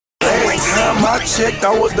time I checked,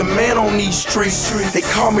 I was the man on these streets. They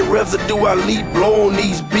call me residue, I lead blow on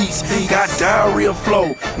these beats. Got diarrhea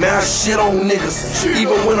flow, man, I shit on niggas.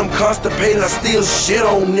 Even when I'm constipated, I still shit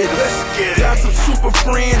on niggas. Got some super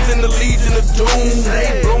friends in the Legion of Doom.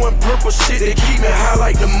 They blowing purple shit, they keep me high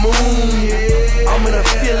like the moon. I'm an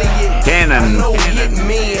affiliate. Cannon. I know hit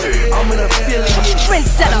men. I'm an affiliate.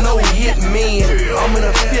 I know hit men. I'm an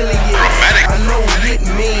affiliate. I know hit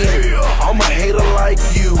men. I'm a hater like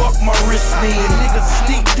you. Fuck my wrist then. Niggas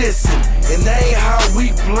sneak dissing, and that ain't how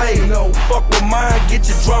we play. No, fuck with mine, get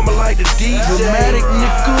your drama like the DJ. Dramatic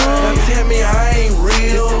nigga. Now tell me I ain't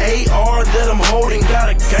real. This AR that I'm holding got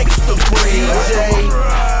a gangster green.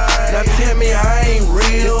 Now tell me I ain't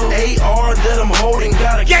real. This AR that I'm holding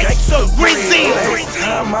got a gangster green. Last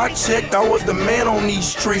time I checked, I was the man on these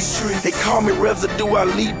streets. They call me residue, I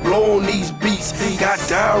lead blow on these beats. Got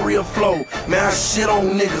diarrhea flow, man, I shit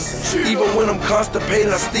on niggas. Even when I'm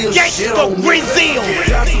constipated, I still shit on niggas.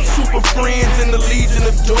 Got some super friends in the Legion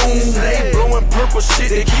of Doom. They blowing purple shit,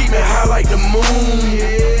 they keep me high like the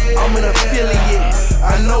moon. I'm an affiliate,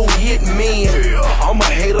 I know hit men. I'm a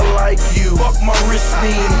hater like you. Fuck my wrist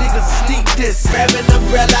then, niggas sneak this. Grab an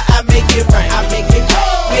umbrella, I make it rain. I make it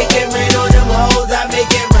rain. Make it rain on them hoes, I make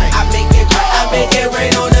it rain. I make it rain. I make it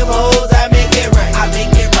rain on them hoes, I make it rain. I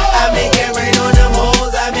make it rain. I make it rain on them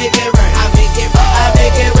hoes, I make it rain. I make it rain. I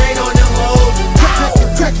make it rain on them hoes.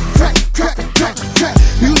 Crack, crack, crack, crack, crack.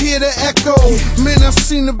 You hear the echo? Man, I've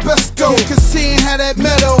seen the best go. Cause he ain't had that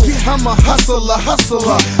metal. I'm a hustler,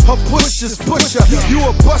 a pusher's pusher. You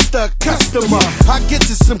a buster, a customer. I get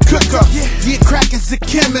you some cooker. Yeah, crack is a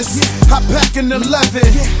chemist. I pack an 11.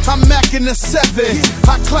 I'm macking a 7.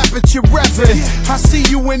 I clap at your revving. I see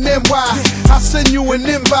you in NY. I send you an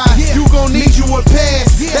invite. You gon' need you a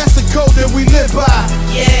pass. That's the code that we live by.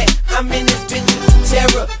 Yeah, I'm in this bitch with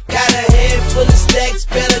terror. Got a head full of stacks.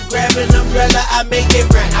 Better grab an umbrella. I make it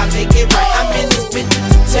rain. I make it rain. I'm in this bitch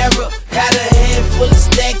with terror. Got a head full of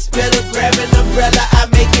stacks. Better grab an umbrella. I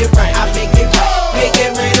make it rain. I make it rain. Make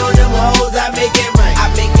it rain on them hoes. I make it rain.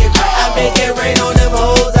 I make it rain. I make it rain on them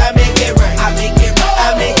hoes. I make it rain. I make it rain.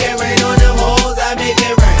 I make it rain on them hoes. I make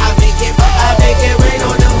it rain. I make it rain. I make it rain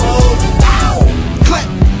on them hoes. Clap,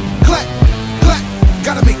 clap, clap.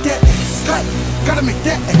 Gotta make that ass clap. Gotta make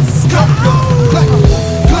that ass clap. Clap,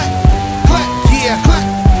 clap, clap. Yeah, clap.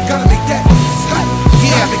 Gotta make that ass clap.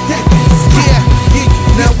 Yeah, make that ass clap.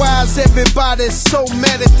 Yeah. Now why is everybody so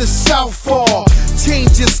mad at the Southpaw?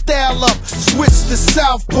 Change your style up, switch to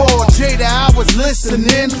Southpaw. Jada, I was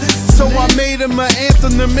listening, so I made him an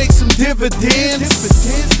anthem to make some dividends.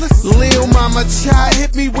 Lil Mama Chai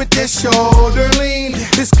hit me with that shoulder lean.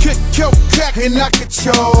 This coke crack and I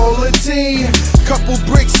control a team. Couple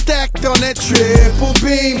bricks stacked on that triple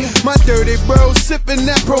beam. My dirty bro sipping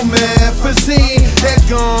that promethazine. That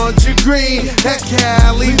ganja green, that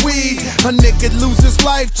Cali weed. A nigga lose his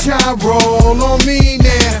life, try roll on me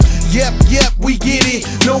now. Yep, we get it.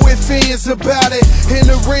 No ifs, ands about it. And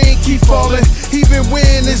the rain keep falling, even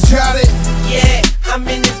when it's droughted. Yeah, I'm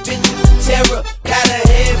in this bitch with terror. Got a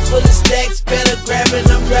head full of stacks. Better grab an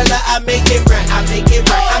umbrella. I make it rain. I make it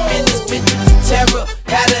rain. I'm in this bitch with terror.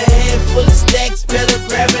 Got a head full of stacks. Better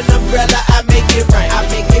grab an umbrella. I make it rain. I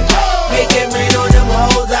make it rain. Make it rain on them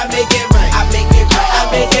hoes. I make it rain. I make it rain. I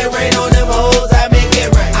make it rain on them hoes. I make it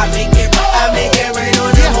rain. I make it rain. I make it rain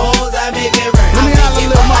on them hoes. I make it rain.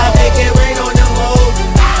 I make it rain on them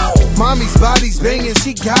hoes. Mommy's body's banging,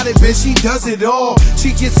 she got it, man, she does it all.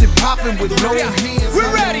 She gets it popping with no hands. We're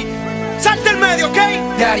ready. Salte el medio, okay?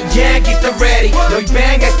 Daddy Yankee está ready, Lloyd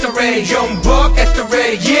Bang está ready, Young Buck está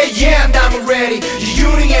ready, yeah, estamos ready,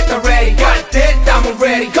 G-Unit está ready, Cartel estamos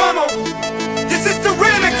ready, come on. This is the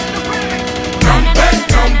remix. Trompet,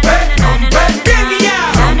 trompet, trompet,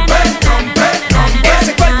 Gangilla. trompet, trompet, trompet,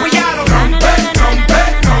 Ese cuerpo ya lo. trompet,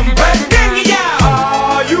 trompet, trompet, Gangilla.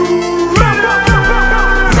 Are you ready?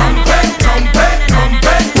 trompet, trompet,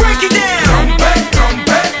 trompet, Break it down. trompet,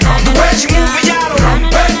 trompet, The way she move it, ya lo.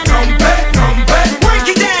 trompet, trompet, trompet. Break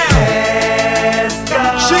it down.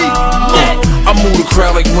 I move the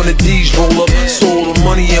crowd like one of these roll up. So all the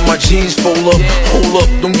money in my jeans fold up. Hold up,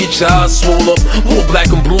 don't get your eyes swole up. All black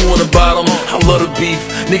and blue on the bottom. I love the beef.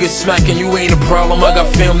 Niggas smacking, you ain't a problem. I got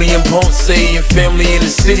family in Ponce and family in the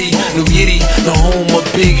city. New Yiddy, the home of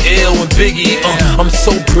Big L and Biggie. I'm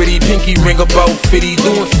so pretty, pinky ring about 50.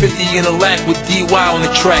 Doing 50 in a lack with DY on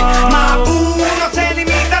the track. Ma uno se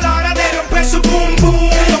limita a la hora de romper su boom boom.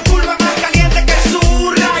 Con curva más caliente que su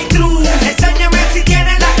right through. Enséñame si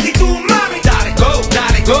tiene la actitud, mami. Dale, go,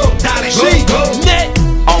 dale, go, dale, go, go.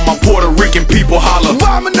 All my Puerto Rican people holler.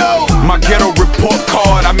 My ghetto report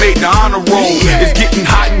card, I made the honor roll. It's getting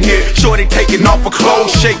hot in here. Shorty Shawty taking off her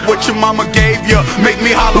clothes. Shake what your mama gave you, make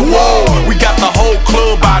me holler, whoa. We got the whole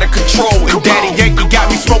club out of control. And Daddy Yankee got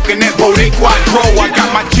me smoking that Bodega Quadro. I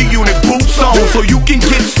got my G-Unit boots on, so you can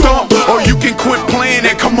get stumped, or you can quit playing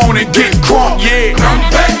and come on and get crunk, yeah. Come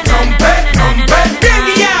back, come back, come back.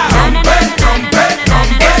 Biggie out. Come back, come back,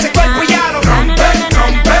 come back. Ese cuerpo ya lo. Come back,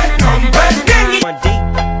 come back, come back. Biggie. 1D,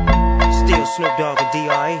 still Snoop Dogg and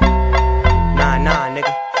D.R.E. Nah,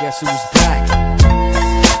 nigga. Guess who's back?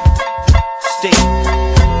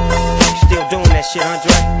 Still doing that shit,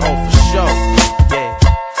 Andre? Oh, for sure. Yeah.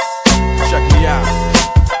 Check me out.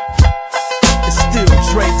 It's still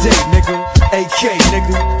Dre Day, nigga. AK,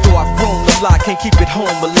 nigga. Though I've grown a lot, can't keep it home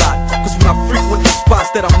a lot. Cause when I frequent the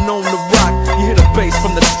spots that I'm known to rock, you hear the bass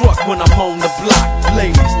from the truck when I'm on the block.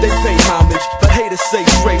 Ladies, they pay homage, but haters say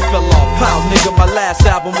Dre fell off. How, nigga, my last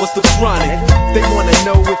album was The Chronic. They wanna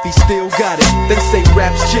know if he still got it. They say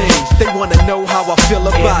raps change, they wanna know how I feel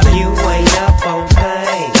about it. You ain't up on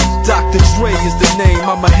things. Dr. Dre is the name,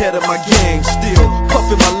 I'm ahead of my game. Still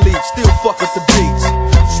puffin' my leaf, still fuck with the beats.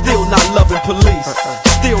 Still not loving police.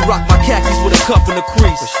 Still rock my khakis with a cuff and a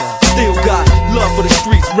crease. Still got love for the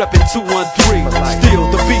streets, reppin' 213. Still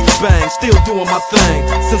the beats bang, still doing my thing.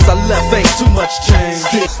 Since I left, ain't too much change.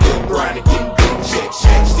 Still grinding, getting big checks.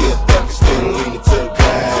 Still thuggin', still leaning to the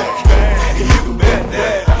back. And you can bet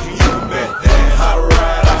that, you can bet that. I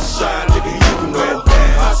ride, I shine, nigga, you can bet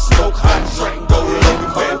that. I smoke, I drink, go look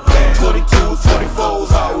and bet that. 22s,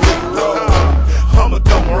 24s, all we roll. I'm a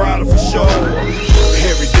dumb rider for sure.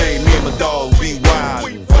 Every day, me and my dog be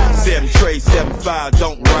wildin'. 7 Trey, 7-5,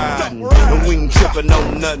 don't ride. And we ain't trippin'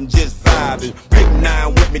 on nothing, just vibing. Big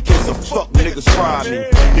 9 with me, cause some fuck niggas try me.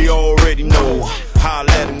 He already know how I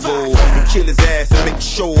let him go. And kill his ass and make a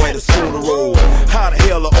show at a funeral. How the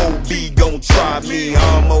hell a OB gon' try me?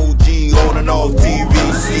 I'm OG on and off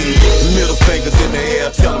TVC. Middle fingers in the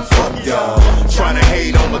air, tell him fuck y'all. Tryna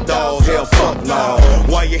hate on my dog, hell fuck no.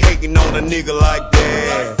 Why you hating on a nigga like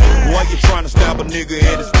that? Why you tryna stab a nigga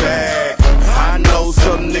in his back? I know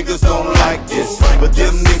some niggas don't like this, but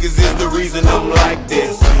them niggas is the reason I'm like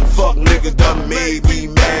this. Fuck niggas done made me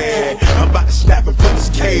mad. I'm about to snap and put this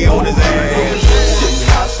K on his ass. Sitting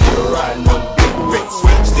high, still riding on big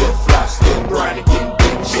bricks. Still fly, still grinding, getting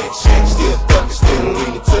big checks. Still thuggin', still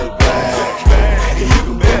leaning to the back. And you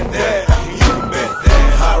can bet that, you can bet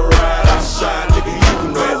that. I ride, I shine, nigga, you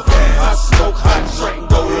can bet that. I smoke, I drink,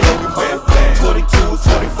 go look and bet that. 22s,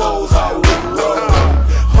 24s, all we roll.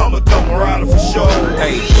 I'm a dumb rider for sure.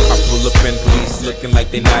 Hey, I pull up in police looking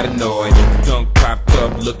like they not annoyed. Dunk popped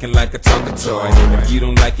up looking like a Tonka toy. If you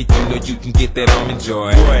don't like it, you know you can get that almond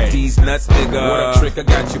joy. These nuts, nigga. What a trick, I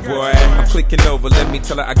got you, boy. I'm clicking over, let me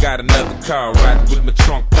tell her I got another car. Riding with my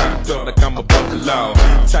trunk popped up like I'm above the law.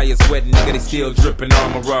 Tires wet, nigga, they still dripping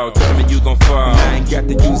on my road. Tell me you gon' fall, I ain't got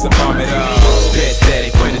to use a arm at all. Bet that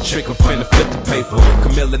ain't finna trick, I'm finna flip the paper.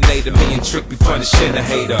 Camilla native, me and Trick be funny shit, a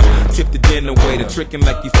hater. Tip the dinner waiter, tricking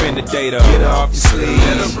like you finna date her. Get her off your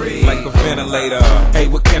sleeve, like a ventilator. Hey,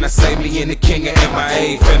 what can I say? Me and the king of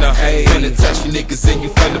MIA finna touch you niggas and you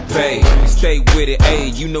finna pay. Stay with it,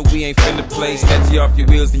 ayy, you know we ain't finna play. Snatch you off your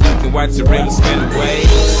wheels and you can watch the rims spin away.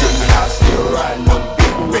 Sitting high, still riding on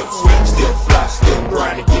big bricks. Still fly, still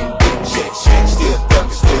grinding, getting big checks. Still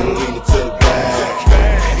thuggin', still leaning to the back.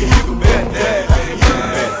 And you can bet that, you can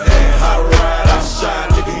bet that. I ride, I shine,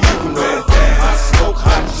 nigga, you can bet that. I smoke,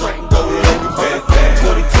 I drink, go look and bet that.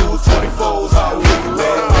 22s, 24s, all we can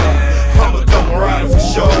bet that. I'm a dumb rider for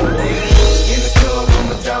sure. In the club with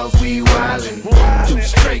my dogs, we wildin'. 2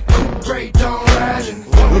 straight, coupe, great, don't riding.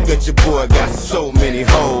 Look at your boy, got so many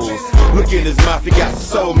hoes. Look in his mouth, he got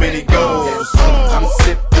so many goals. I'm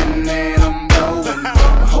sippin' and I'm blowin'. My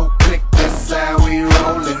whole clique, that's how we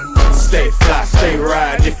rollin'. Stay fly, stay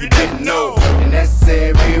ride if you didn't know. And that's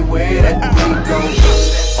everywhere that we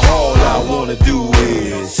go. All I wanna do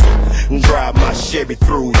is drive my Chevy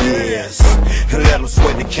through years and let them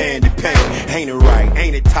sweat the candy paint. Ain't it right?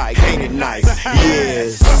 Ain't it tight? Ain't it nice?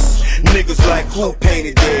 Yes. Niggas like who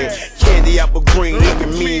painted there? Candy apple green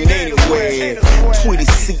looking mean anyway. Tweety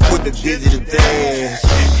seat with the digital dash.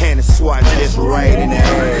 And it's swatting just right in the ass.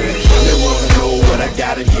 They wanna know what I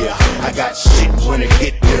got in here. I got shit when it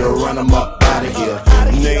get here, run them up out of here.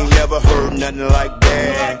 And they ain't never heard nothing like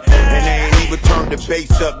that. And they ain't even turned the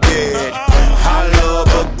bass up yet. I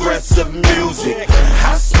love aggressive music.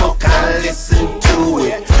 I smoke, I listen to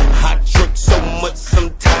it. I drink so much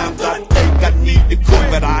sometimes I think I need to go,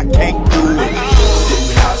 but I can't do it.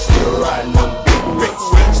 Sitting high, still riding on big bricks.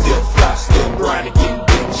 Still fly, still grinding, getting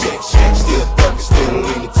big checks. Still thuggin', still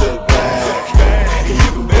leaning to the back. And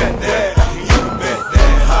you can bet that, you can bet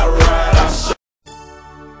that. I ride, I shine.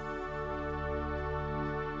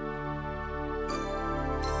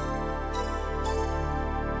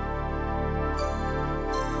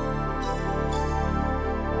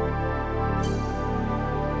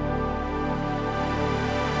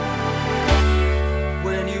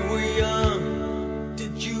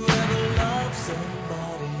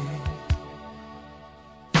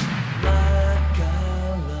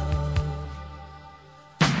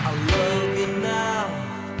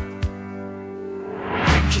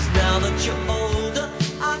 your